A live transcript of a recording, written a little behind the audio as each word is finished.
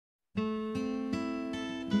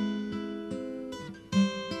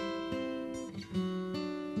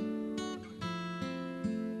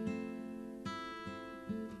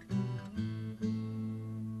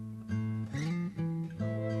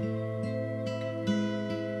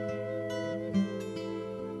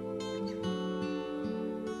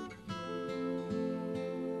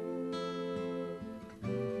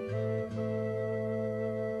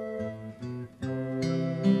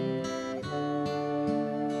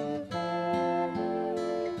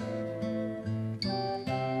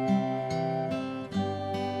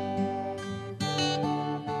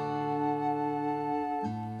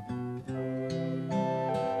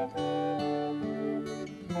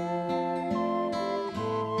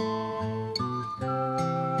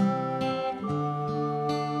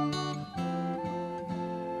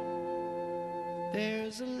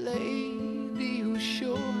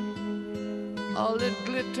All that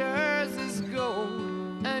glitters is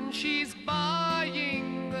gold, and she's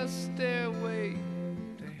buying a stairway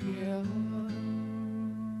to heaven.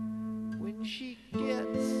 When she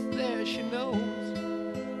gets there, she knows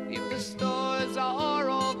if the stores are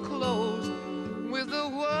all closed, with a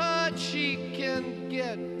word she can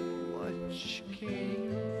get what she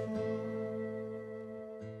came for.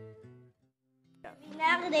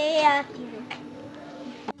 Vinagre ácido.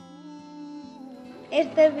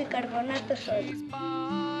 Este es bicarbonato sólido.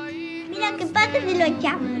 Mira qué padre si lo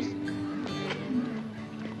echamos.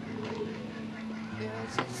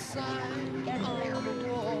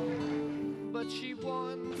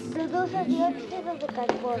 Produce dióxido de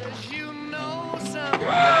carbono.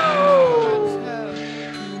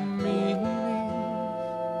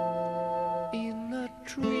 In a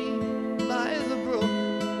tree by the brook,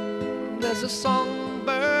 there's a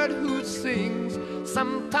songbird who sings.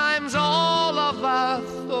 Sometimes all of our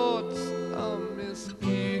thoughts are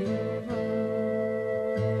misgiven.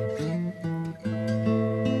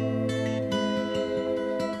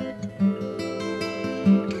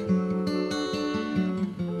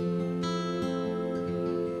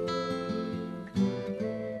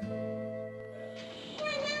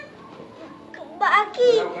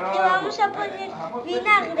 Aquí le vamos a poner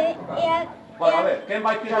vinagre bueno, a ver, ¿quién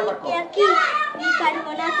va a tirar la cosa? Y aquí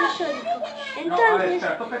bicarbonato sólido. Entonces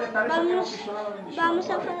vamos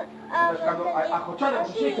a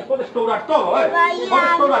así que puedes cobrar todo, ¿eh?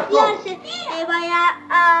 Vaya a mezclarse y vaya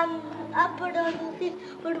a producir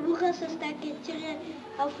burbujas hasta que llegue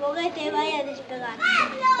al foguete y vaya a despegar.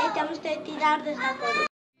 Y tenemos que tirar de esta cosa.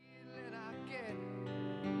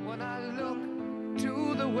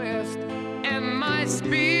 To the west, and my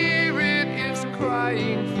spirit is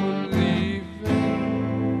crying for leaving.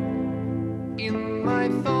 In my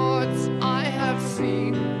thoughts I have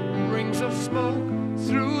seen rings of smoke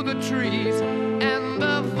through the trees, and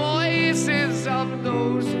the voices of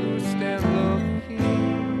those who stand looking.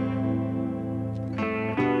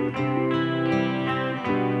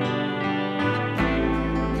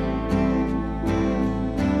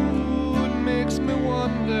 Ooh, it makes me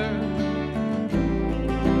wonder.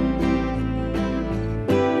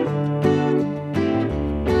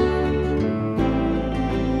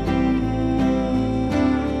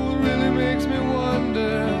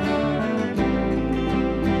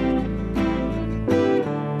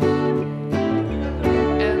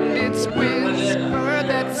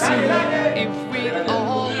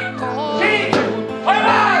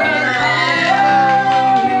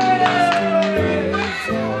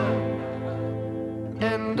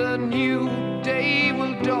 And a new day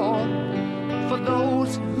will dawn for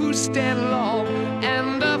those who stand long,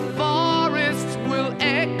 and